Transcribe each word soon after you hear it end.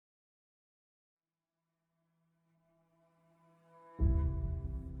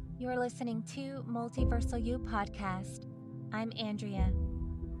You're listening to Multiversal You podcast. I'm Andrea.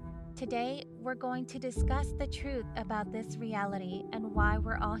 Today, we're going to discuss the truth about this reality and why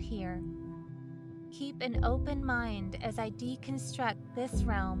we're all here. Keep an open mind as I deconstruct this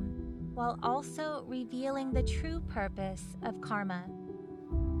realm while also revealing the true purpose of karma.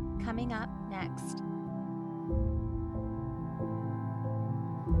 Coming up next.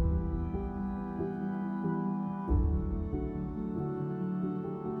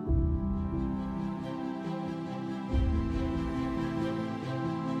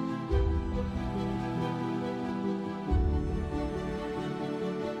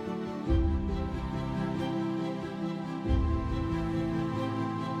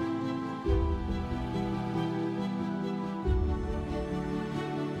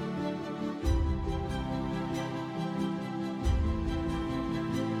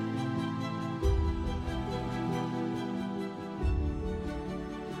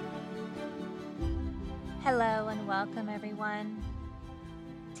 Hello and welcome, everyone.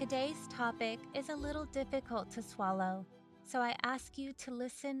 Today's topic is a little difficult to swallow, so I ask you to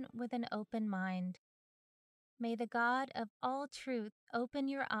listen with an open mind. May the God of all truth open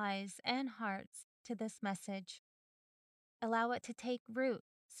your eyes and hearts to this message. Allow it to take root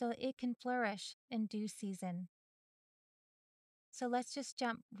so it can flourish in due season. So let's just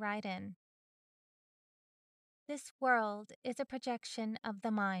jump right in. This world is a projection of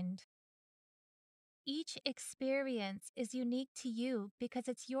the mind. Each experience is unique to you because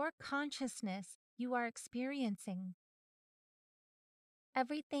it's your consciousness you are experiencing.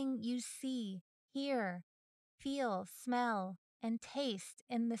 Everything you see, hear, feel, smell, and taste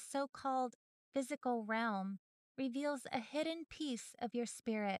in the so-called physical realm reveals a hidden piece of your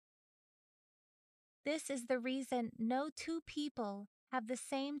spirit. This is the reason no two people have the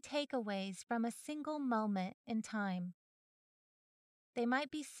same takeaways from a single moment in time. They might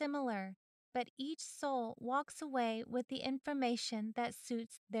be similar, but each soul walks away with the information that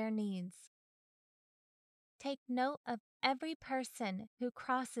suits their needs. Take note of every person who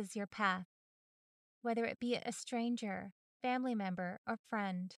crosses your path, whether it be a stranger, family member, or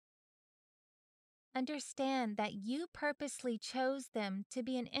friend. Understand that you purposely chose them to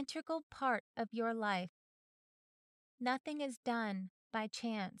be an integral part of your life. Nothing is done by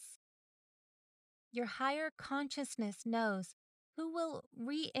chance. Your higher consciousness knows who will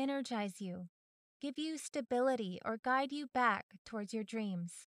re-energize you, give you stability, or guide you back towards your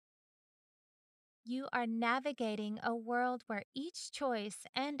dreams. You are navigating a world where each choice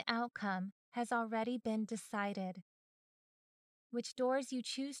and outcome has already been decided. Which doors you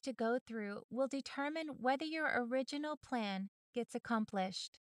choose to go through will determine whether your original plan gets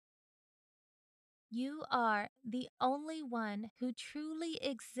accomplished. You are the only one who truly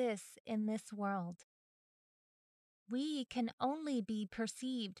exists in this world. We can only be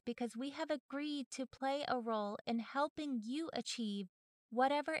perceived because we have agreed to play a role in helping you achieve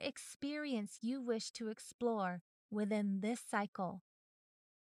whatever experience you wish to explore within this cycle.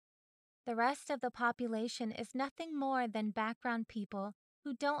 The rest of the population is nothing more than background people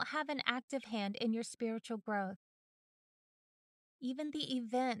who don't have an active hand in your spiritual growth. Even the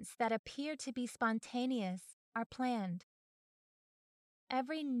events that appear to be spontaneous are planned.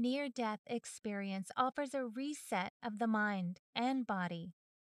 Every near-death experience offers a reset of the mind and body,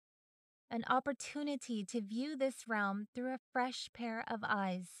 an opportunity to view this realm through a fresh pair of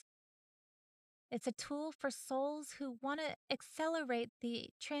eyes. It's a tool for souls who want to accelerate the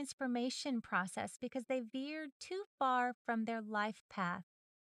transformation process because they veered too far from their life path.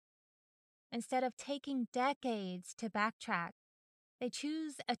 Instead of taking decades to backtrack, they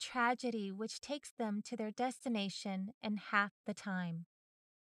choose a tragedy which takes them to their destination in half the time.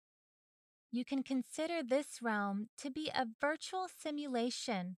 You can consider this realm to be a virtual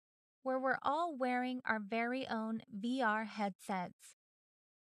simulation where we're all wearing our very own VR headsets.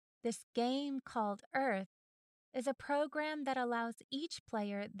 This game called Earth is a program that allows each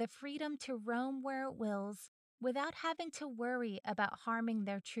player the freedom to roam where it wills without having to worry about harming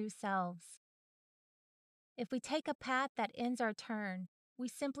their true selves. If we take a path that ends our turn, we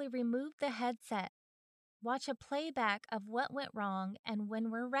simply remove the headset, watch a playback of what went wrong, and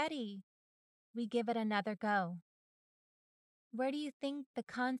when we're ready, we give it another go. Where do you think the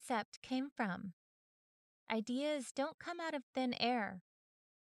concept came from? Ideas don't come out of thin air.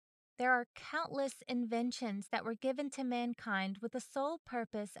 There are countless inventions that were given to mankind with the sole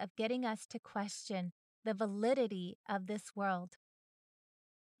purpose of getting us to question the validity of this world.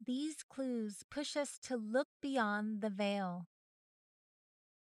 These clues push us to look beyond the veil.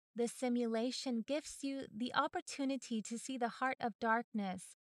 This simulation gives you the opportunity to see the heart of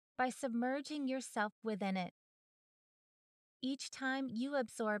darkness by submerging yourself within it. Each time you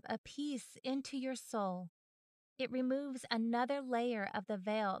absorb a piece into your soul, it removes another layer of the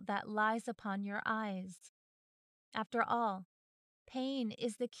veil that lies upon your eyes. After all, pain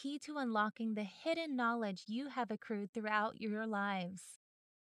is the key to unlocking the hidden knowledge you have accrued throughout your lives.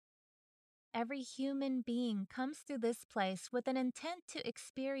 Every human being comes through this place with an intent to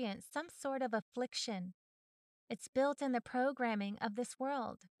experience some sort of affliction. It's built in the programming of this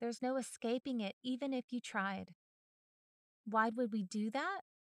world. There's no escaping it, even if you tried. Why would we do that?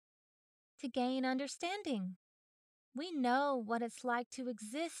 To gain understanding. We know what it's like to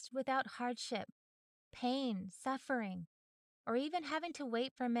exist without hardship, pain, suffering, or even having to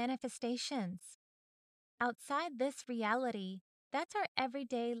wait for manifestations. Outside this reality, that's our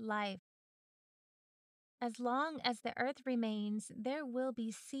everyday life. As long as the earth remains, there will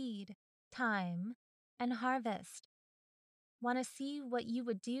be seed, time, and harvest. Want to see what you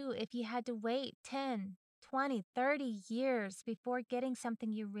would do if you had to wait 10, 20, 30 years before getting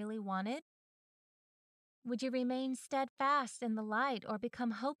something you really wanted? Would you remain steadfast in the light or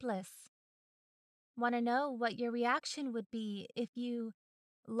become hopeless? Want to know what your reaction would be if you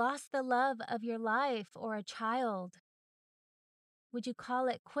lost the love of your life or a child? Would you call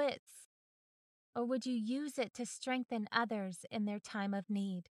it quits, or would you use it to strengthen others in their time of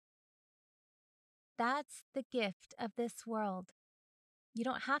need? That's the gift of this world. You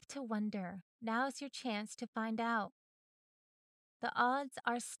don't have to wonder. Now's your chance to find out. The odds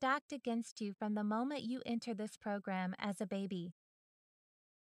are stacked against you from the moment you enter this program as a baby.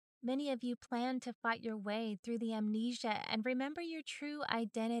 Many of you plan to fight your way through the amnesia and remember your true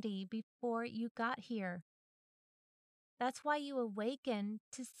identity before you got here. That's why you awaken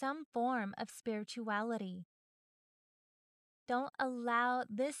to some form of spirituality. Don't allow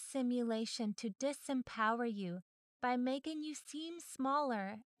this simulation to disempower you by making you seem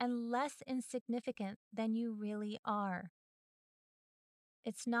smaller and less insignificant than you really are.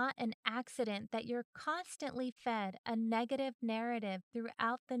 It's not an accident that you're constantly fed a negative narrative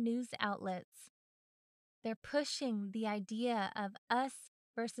throughout the news outlets. They're pushing the idea of us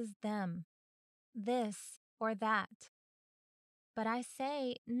versus them, this or that. But I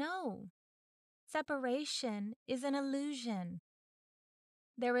say no. Separation is an illusion.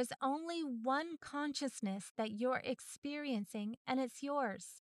 There is only one consciousness that you're experiencing, and it's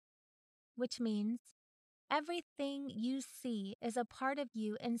yours, which means everything you see is a part of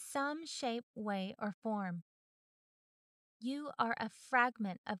you in some shape, way, or form. You are a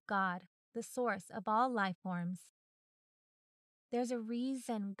fragment of God, the source of all life forms. There's a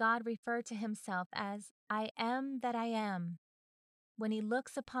reason God referred to himself as I am that I am. When he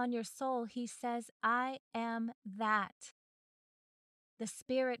looks upon your soul, he says, I am that. The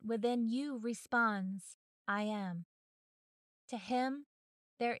spirit within you responds, I am. To him,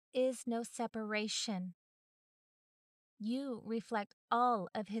 there is no separation. You reflect all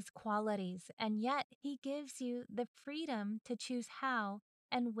of his qualities, and yet he gives you the freedom to choose how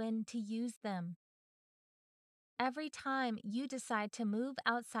and when to use them. Every time you decide to move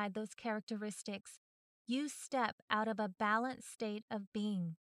outside those characteristics, you step out of a balanced state of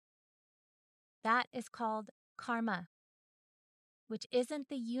being. That is called karma, which isn't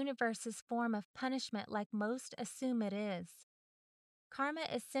the universe's form of punishment like most assume it is. Karma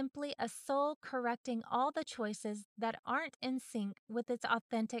is simply a soul correcting all the choices that aren't in sync with its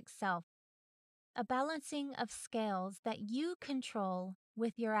authentic self, a balancing of scales that you control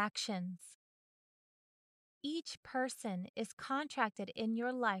with your actions. Each person is contracted in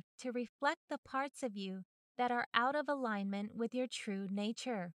your life to reflect the parts of you that are out of alignment with your true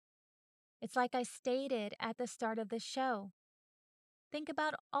nature. It's like I stated at the start of the show. Think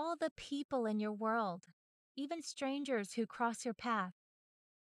about all the people in your world, even strangers who cross your path.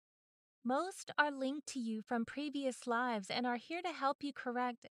 Most are linked to you from previous lives and are here to help you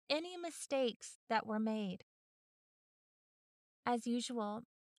correct any mistakes that were made. As usual,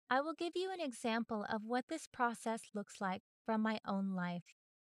 I will give you an example of what this process looks like from my own life.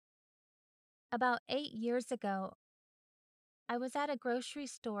 About 8 years ago, I was at a grocery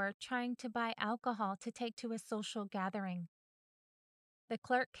store trying to buy alcohol to take to a social gathering. The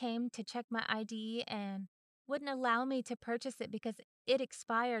clerk came to check my ID and wouldn't allow me to purchase it because it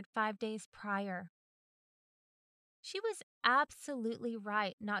expired 5 days prior. She was absolutely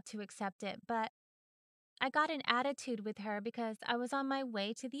right not to accept it, but I got an attitude with her because I was on my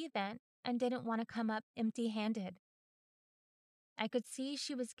way to the event and didn't want to come up empty-handed. I could see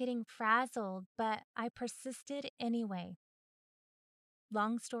she was getting frazzled, but I persisted anyway.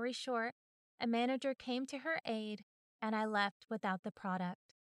 Long story short, a manager came to her aid and I left without the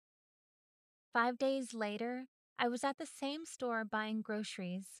product. 5 days later, I was at the same store buying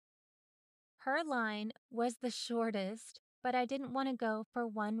groceries. Her line was the shortest, but I didn't want to go for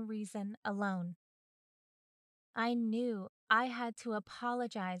one reason alone. I knew I had to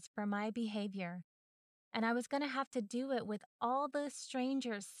apologize for my behavior, and I was going to have to do it with all the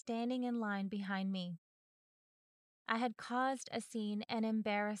strangers standing in line behind me. I had caused a scene and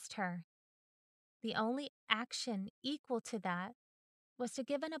embarrassed her. The only action equal to that was to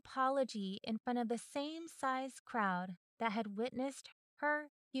give an apology in front of the same size crowd that had witnessed her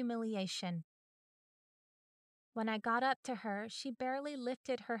humiliation. When I got up to her, she barely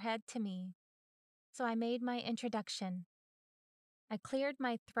lifted her head to me, so I made my introduction. I cleared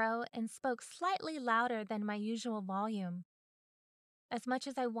my throat and spoke slightly louder than my usual volume. As much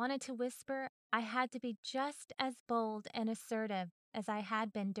as I wanted to whisper, I had to be just as bold and assertive as I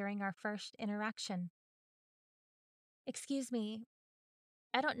had been during our first interaction. Excuse me,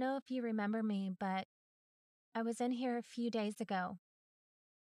 I don't know if you remember me, but I was in here a few days ago.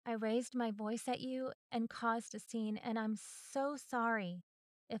 I raised my voice at you and caused a scene, and I'm so sorry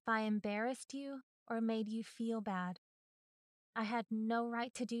if I embarrassed you or made you feel bad. I had no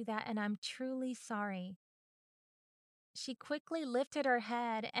right to do that, and I'm truly sorry. She quickly lifted her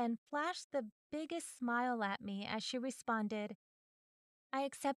head and flashed the biggest smile at me as she responded, I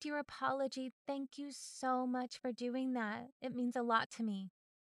accept your apology. Thank you so much for doing that. It means a lot to me.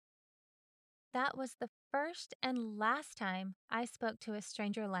 That was the first and last time I spoke to a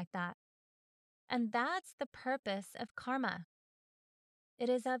stranger like that. And that's the purpose of karma. It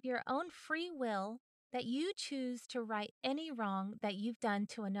is of your own free will that you choose to right any wrong that you've done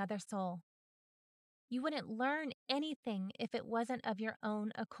to another soul. You wouldn't learn anything if it wasn't of your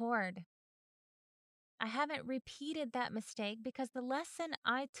own accord. I haven't repeated that mistake because the lesson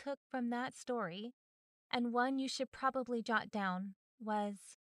I took from that story, and one you should probably jot down, was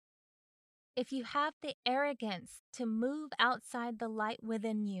if you have the arrogance to move outside the light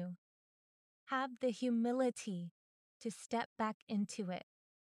within you, have the humility to step back into it.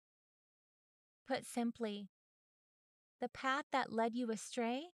 Put simply, the path that led you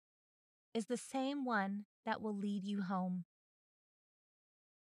astray is the same one that will lead you home.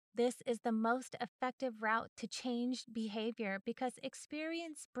 This is the most effective route to changed behavior because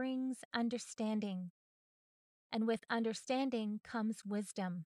experience brings understanding, and with understanding comes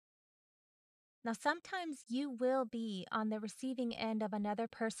wisdom. Now, sometimes you will be on the receiving end of another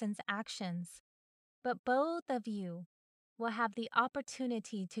person's actions, but both of you will have the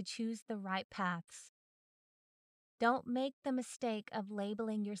opportunity to choose the right paths. Don't make the mistake of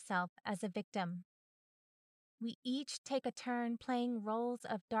labeling yourself as a victim. We each take a turn playing roles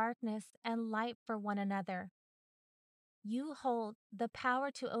of darkness and light for one another. You hold the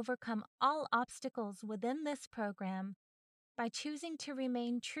power to overcome all obstacles within this program by choosing to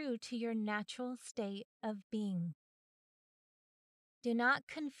remain true to your natural state of being. Do not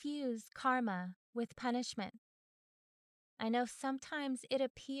confuse karma with punishment. I know sometimes it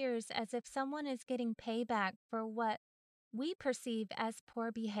appears as if someone is getting payback for what we perceive as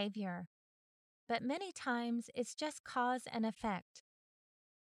poor behavior, but many times it's just cause and effect.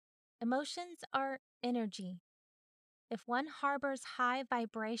 Emotions are energy. If one harbors high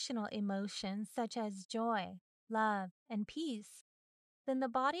vibrational emotions such as joy, love, and peace, then the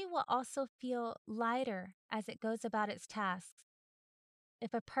body will also feel lighter as it goes about its tasks.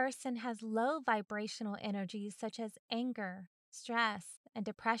 If a person has low vibrational energies such as anger, stress, and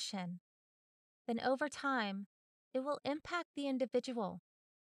depression, then over time, it will impact the individual.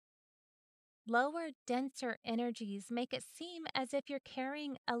 Lower, denser energies make it seem as if you're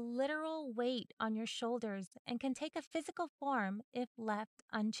carrying a literal weight on your shoulders and can take a physical form if left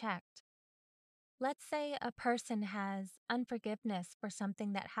unchecked. Let's say a person has unforgiveness for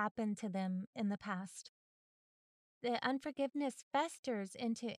something that happened to them in the past. The unforgiveness festers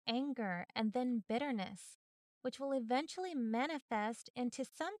into anger and then bitterness, which will eventually manifest into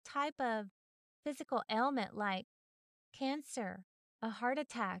some type of physical ailment like cancer, a heart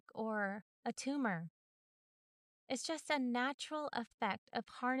attack, or a tumor. It's just a natural effect of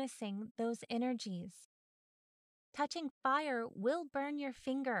harnessing those energies. Touching fire will burn your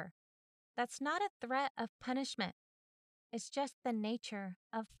finger. That's not a threat of punishment. It's just the nature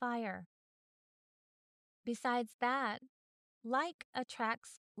of fire. Besides that, like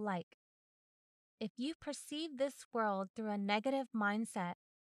attracts like. If you perceive this world through a negative mindset,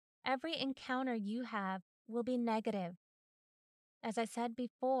 every encounter you have will be negative. As I said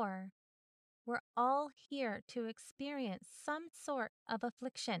before, we're all here to experience some sort of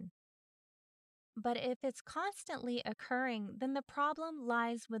affliction. But if it's constantly occurring, then the problem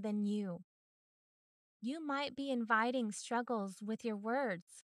lies within you. You might be inviting struggles with your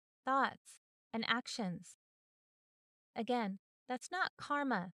words, thoughts, and actions. Again, that's not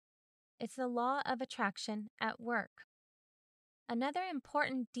karma. It's the law of attraction at work. Another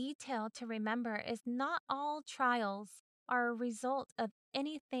important detail to remember is not all trials are a result of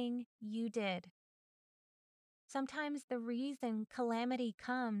anything you did. Sometimes the reason calamity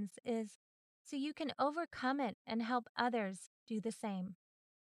comes is so you can overcome it and help others do the same.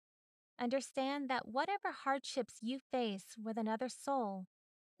 Understand that whatever hardships you face with another soul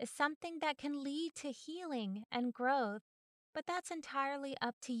is something that can lead to healing and growth, but that's entirely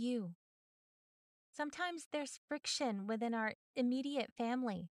up to you. Sometimes there's friction within our immediate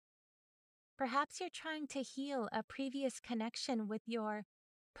family. Perhaps you're trying to heal a previous connection with your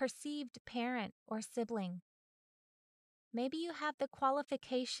perceived parent or sibling. Maybe you have the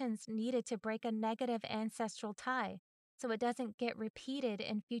qualifications needed to break a negative ancestral tie so it doesn't get repeated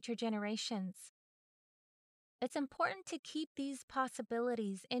in future generations. It's important to keep these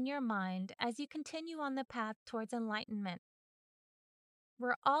possibilities in your mind as you continue on the path towards enlightenment.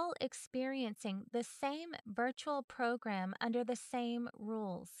 We're all experiencing the same virtual program under the same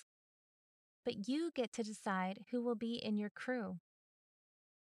rules, but you get to decide who will be in your crew.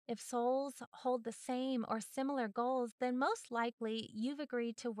 If souls hold the same or similar goals, then most likely you've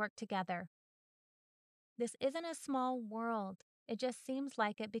agreed to work together. This isn't a small world, it just seems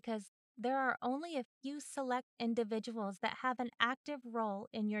like it because there are only a few select individuals that have an active role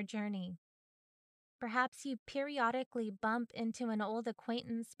in your journey. Perhaps you periodically bump into an old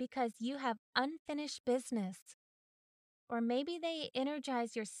acquaintance because you have unfinished business. Or maybe they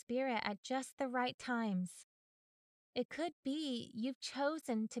energize your spirit at just the right times. It could be you've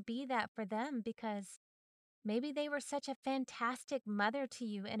chosen to be that for them because maybe they were such a fantastic mother to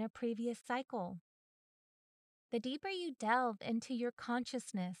you in a previous cycle. The deeper you delve into your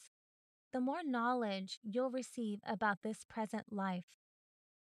consciousness, the more knowledge you'll receive about this present life.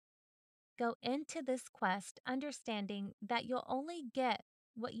 Go into this quest understanding that you'll only get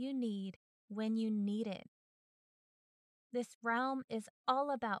what you need when you need it. This realm is all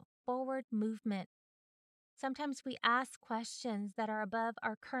about forward movement. Sometimes we ask questions that are above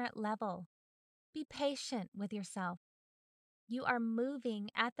our current level. Be patient with yourself. You are moving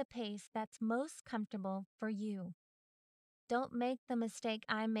at the pace that's most comfortable for you. Don't make the mistake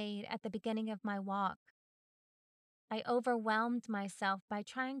I made at the beginning of my walk. I overwhelmed myself by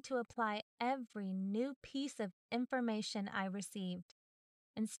trying to apply every new piece of information I received.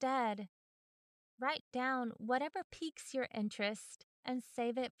 Instead, write down whatever piques your interest and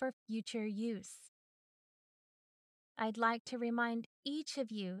save it for future use. I'd like to remind each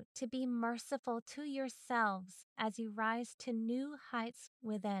of you to be merciful to yourselves as you rise to new heights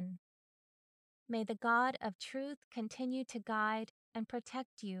within. May the God of truth continue to guide and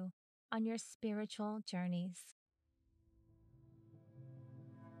protect you on your spiritual journeys.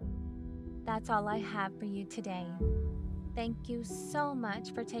 That's all I have for you today. Thank you so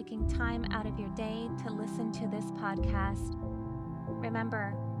much for taking time out of your day to listen to this podcast.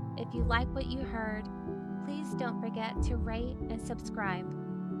 Remember, if you like what you heard, please don't forget to rate and subscribe.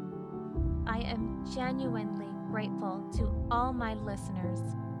 I am genuinely grateful to all my listeners.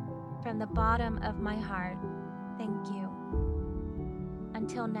 From the bottom of my heart, thank you.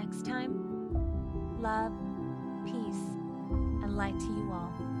 Until next time, love, peace, and light to you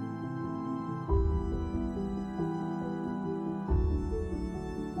all.